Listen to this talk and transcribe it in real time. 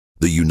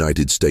The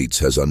United States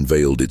has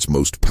unveiled its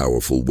most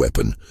powerful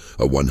weapon,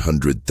 a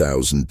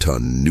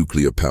 100,000-ton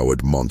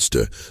nuclear-powered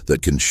monster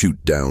that can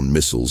shoot down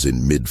missiles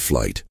in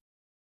mid-flight.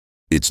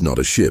 It's not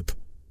a ship,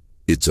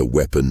 it's a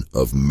weapon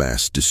of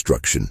mass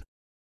destruction.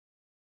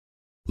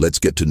 Let's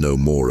get to know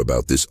more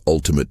about this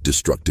ultimate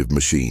destructive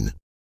machine.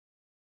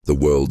 The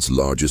world's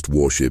largest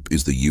warship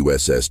is the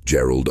USS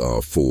Gerald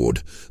R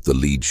Ford, the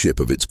lead ship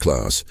of its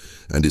class,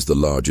 and is the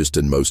largest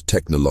and most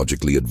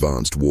technologically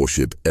advanced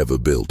warship ever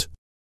built.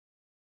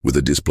 With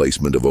a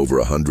displacement of over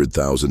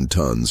 100,000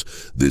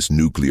 tons, this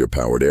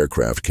nuclear-powered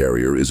aircraft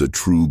carrier is a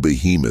true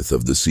behemoth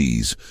of the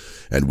seas,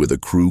 and with a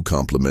crew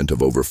complement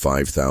of over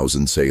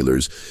 5,000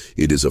 sailors,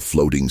 it is a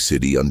floating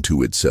city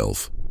unto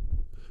itself.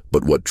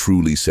 But what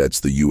truly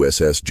sets the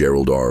USS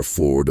Gerald R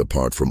Ford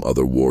apart from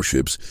other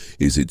warships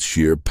is its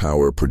sheer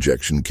power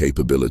projection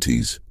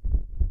capabilities.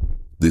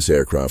 This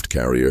aircraft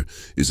carrier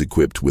is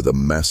equipped with a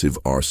massive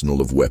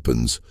arsenal of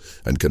weapons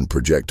and can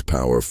project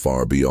power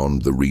far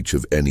beyond the reach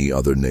of any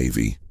other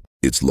navy.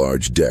 Its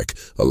large deck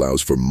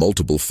allows for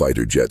multiple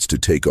fighter jets to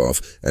take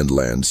off and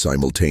land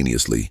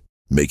simultaneously,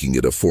 making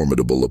it a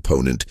formidable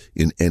opponent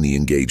in any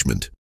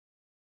engagement.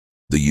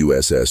 The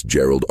USS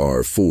Gerald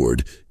R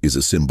Ford is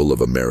a symbol of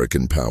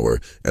American power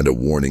and a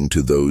warning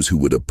to those who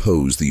would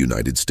oppose the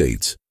United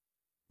States.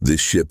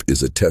 This ship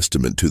is a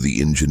testament to the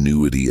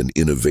ingenuity and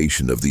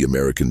innovation of the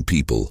American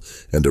people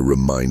and a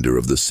reminder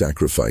of the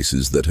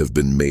sacrifices that have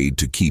been made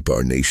to keep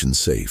our nation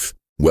safe.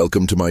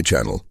 Welcome to my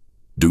channel.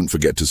 Don't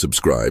forget to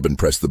subscribe and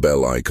press the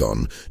bell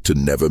icon to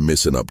never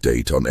miss an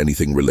update on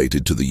anything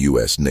related to the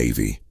US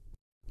Navy.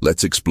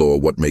 Let's explore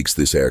what makes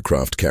this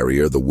aircraft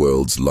carrier the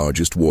world's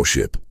largest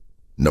warship.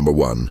 Number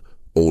 1.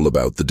 All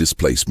about the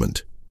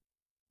displacement.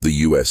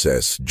 The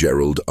USS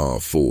Gerald R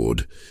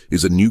Ford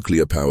is a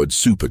nuclear-powered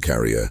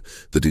supercarrier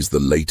that is the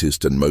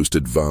latest and most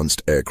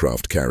advanced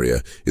aircraft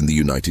carrier in the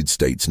United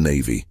States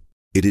Navy.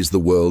 It is the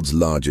world's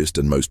largest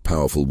and most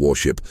powerful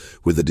warship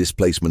with a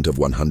displacement of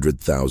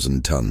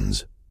 100,000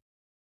 tons.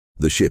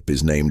 The ship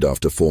is named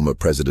after former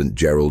President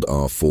Gerald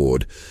R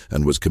Ford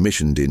and was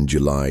commissioned in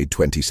July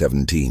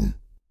 2017.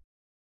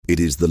 It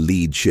is the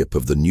lead ship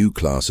of the new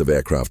class of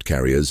aircraft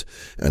carriers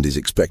and is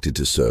expected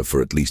to serve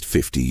for at least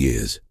 50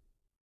 years.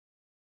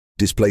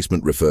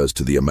 Displacement refers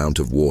to the amount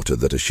of water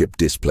that a ship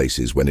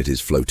displaces when it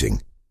is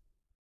floating.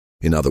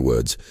 In other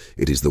words,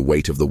 it is the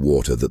weight of the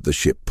water that the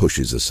ship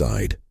pushes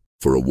aside.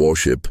 For a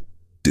warship,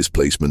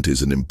 displacement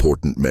is an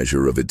important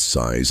measure of its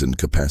size and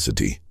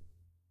capacity.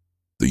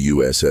 The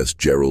USS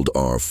Gerald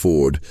R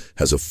Ford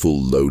has a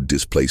full load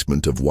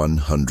displacement of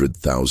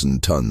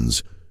 100,000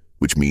 tons,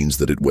 which means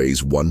that it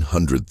weighs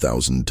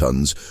 100,000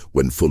 tons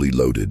when fully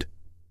loaded.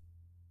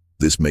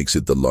 This makes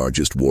it the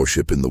largest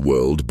warship in the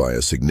world by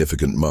a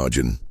significant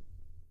margin.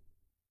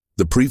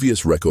 The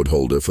previous record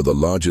holder for the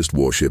largest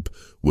warship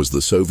was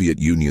the Soviet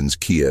Union's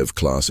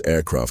Kiev-class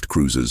aircraft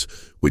cruisers,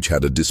 which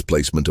had a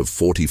displacement of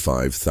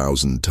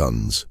 45,000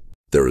 tons.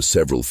 There are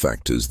several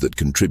factors that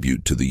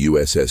contribute to the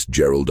USS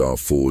Gerald R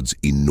Ford's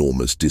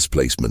enormous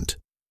displacement.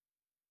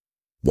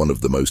 One of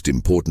the most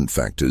important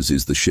factors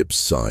is the ship's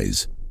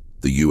size.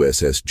 The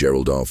USS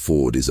Gerald R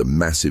Ford is a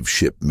massive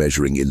ship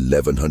measuring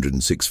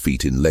 1,106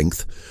 feet in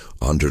length,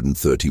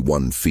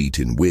 131 feet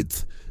in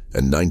width,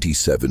 and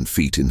 97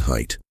 feet in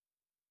height.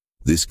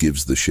 This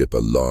gives the ship a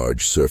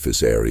large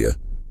surface area,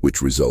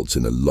 which results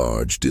in a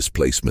large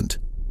displacement.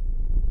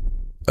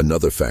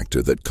 Another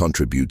factor that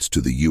contributes to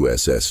the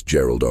USS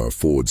Gerald R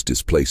Ford's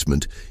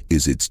displacement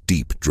is its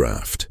deep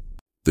draft.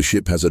 The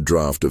ship has a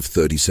draft of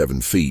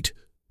 37 feet,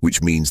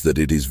 which means that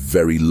it is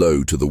very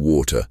low to the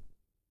water.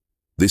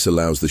 This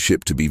allows the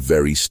ship to be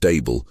very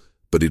stable,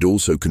 but it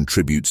also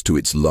contributes to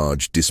its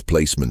large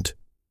displacement.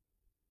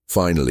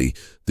 Finally,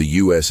 the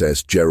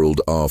USS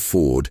Gerald R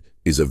Ford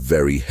is a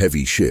very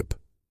heavy ship.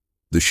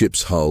 The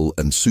ship's hull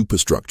and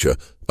superstructure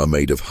are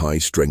made of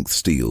high-strength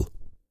steel,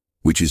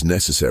 which is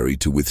necessary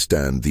to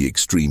withstand the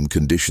extreme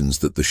conditions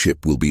that the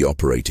ship will be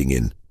operating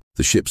in.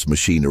 The ship's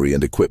machinery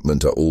and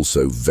equipment are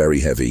also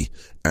very heavy,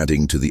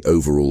 adding to the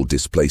overall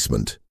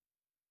displacement.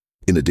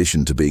 In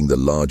addition to being the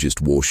largest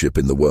warship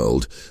in the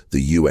world,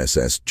 the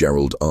USS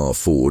Gerald R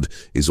Ford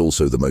is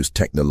also the most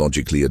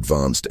technologically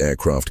advanced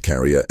aircraft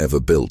carrier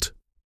ever built.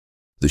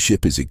 The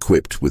ship is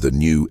equipped with a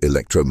new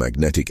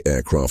electromagnetic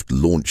aircraft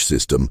launch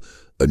system,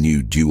 a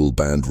new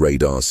dual-band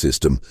radar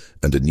system,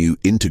 and a new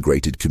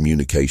integrated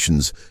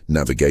communications,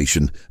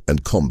 navigation,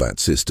 and combat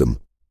system.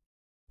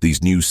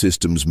 These new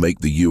systems make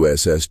the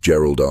USS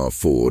Gerald R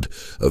Ford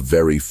a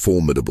very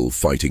formidable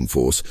fighting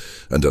force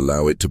and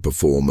allow it to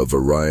perform a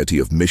variety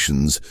of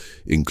missions,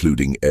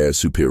 including air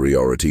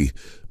superiority,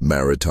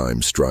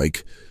 maritime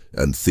strike,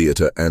 and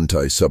theater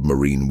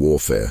anti-submarine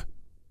warfare.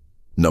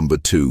 Number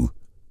 2.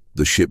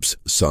 The ship's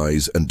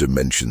size and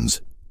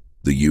dimensions.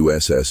 The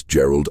USS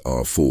Gerald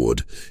R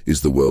Ford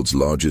is the world's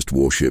largest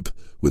warship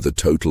with a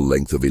total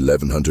length of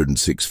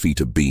 1,106 feet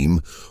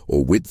abeam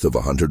or width of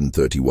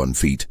 131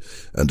 feet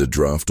and a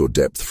draft or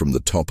depth from the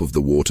top of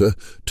the water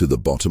to the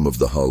bottom of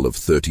the hull of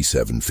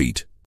 37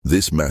 feet.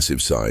 This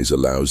massive size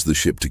allows the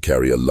ship to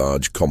carry a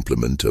large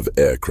complement of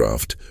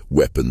aircraft,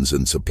 weapons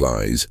and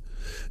supplies,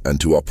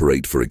 and to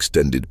operate for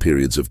extended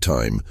periods of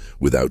time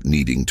without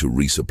needing to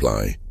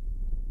resupply.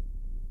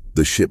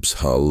 The ship's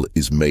hull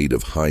is made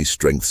of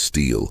high-strength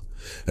steel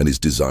and is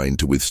designed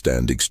to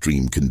withstand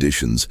extreme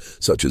conditions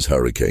such as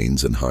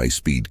hurricanes and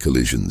high-speed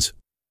collisions.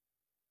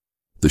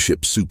 The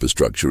ship's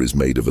superstructure is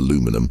made of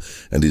aluminum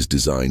and is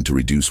designed to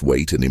reduce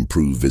weight and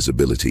improve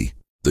visibility.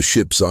 The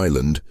ship's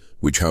island,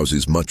 which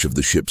houses much of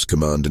the ship's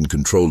command and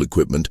control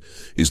equipment,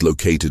 is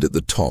located at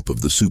the top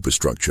of the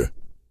superstructure.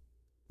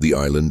 The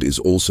island is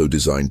also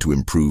designed to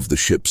improve the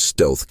ship's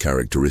stealth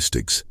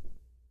characteristics.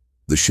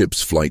 The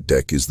ship's flight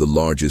deck is the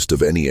largest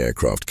of any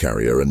aircraft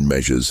carrier and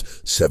measures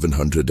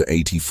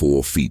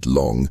 784 feet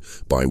long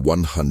by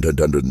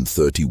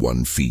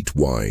 131 feet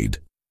wide.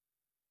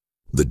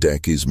 The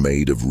deck is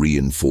made of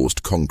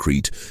reinforced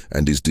concrete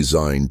and is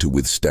designed to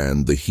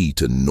withstand the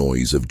heat and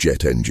noise of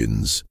jet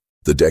engines.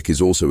 The deck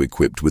is also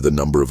equipped with a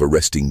number of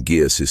arresting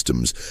gear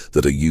systems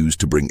that are used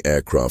to bring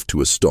aircraft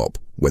to a stop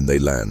when they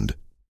land.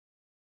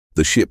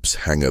 The ship's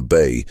hangar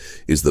bay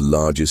is the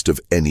largest of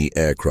any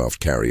aircraft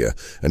carrier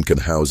and can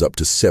house up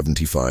to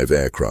 75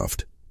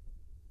 aircraft.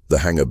 The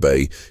hangar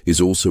bay is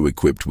also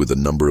equipped with a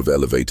number of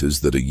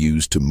elevators that are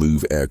used to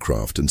move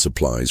aircraft and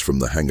supplies from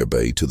the hangar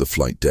bay to the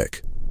flight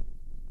deck.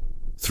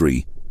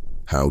 3.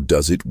 How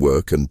does it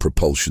work and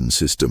propulsion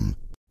system?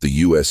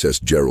 The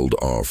USS Gerald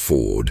R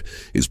Ford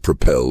is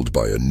propelled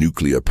by a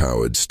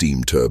nuclear-powered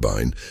steam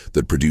turbine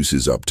that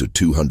produces up to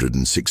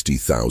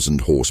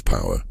 260,000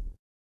 horsepower.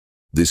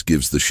 This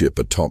gives the ship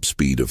a top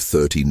speed of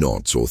 30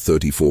 knots or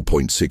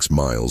 34.6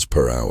 miles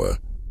per hour.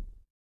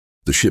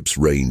 The ship's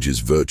range is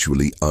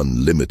virtually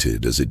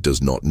unlimited as it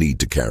does not need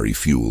to carry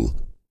fuel.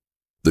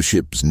 The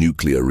ship's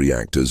nuclear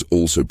reactors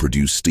also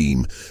produce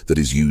steam that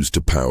is used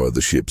to power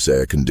the ship's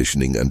air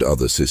conditioning and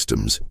other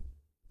systems.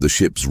 The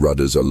ship's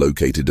rudders are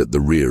located at the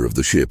rear of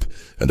the ship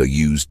and are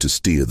used to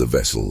steer the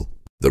vessel.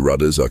 The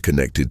rudders are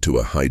connected to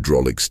a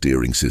hydraulic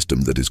steering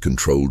system that is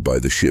controlled by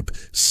the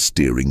ship's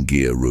steering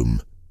gear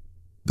room.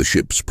 The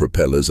ship's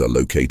propellers are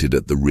located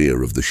at the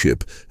rear of the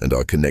ship and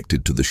are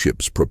connected to the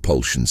ship's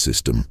propulsion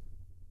system.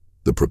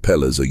 The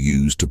propellers are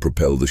used to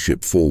propel the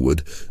ship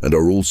forward and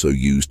are also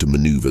used to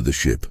maneuver the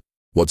ship.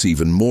 What's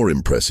even more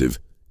impressive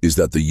is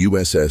that the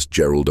USS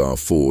Gerald R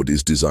Ford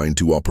is designed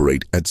to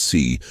operate at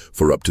sea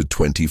for up to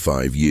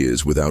 25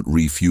 years without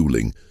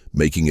refueling,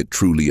 making it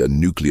truly a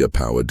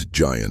nuclear-powered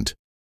giant.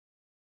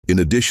 In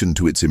addition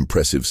to its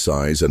impressive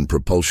size and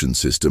propulsion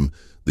system,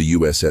 the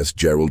USS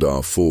Gerald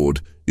R Ford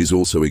is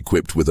also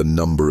equipped with a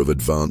number of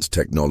advanced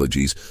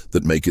technologies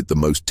that make it the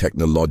most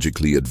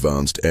technologically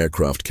advanced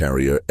aircraft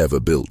carrier ever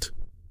built.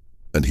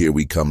 And here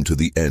we come to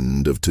the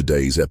end of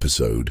today's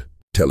episode.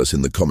 Tell us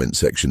in the comment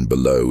section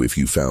below if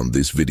you found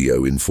this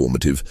video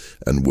informative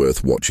and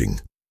worth watching.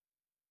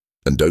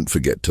 And don't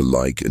forget to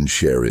like and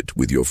share it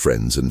with your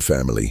friends and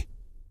family.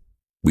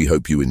 We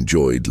hope you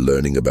enjoyed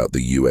learning about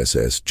the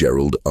USS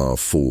Gerald R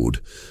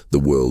Ford, the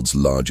world's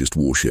largest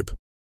warship.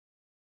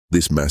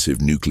 This massive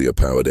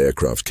nuclear-powered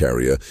aircraft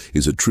carrier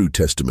is a true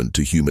testament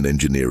to human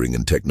engineering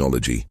and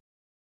technology.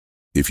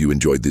 If you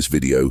enjoyed this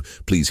video,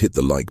 please hit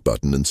the like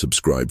button and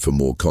subscribe for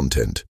more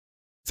content.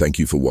 Thank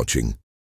you for watching.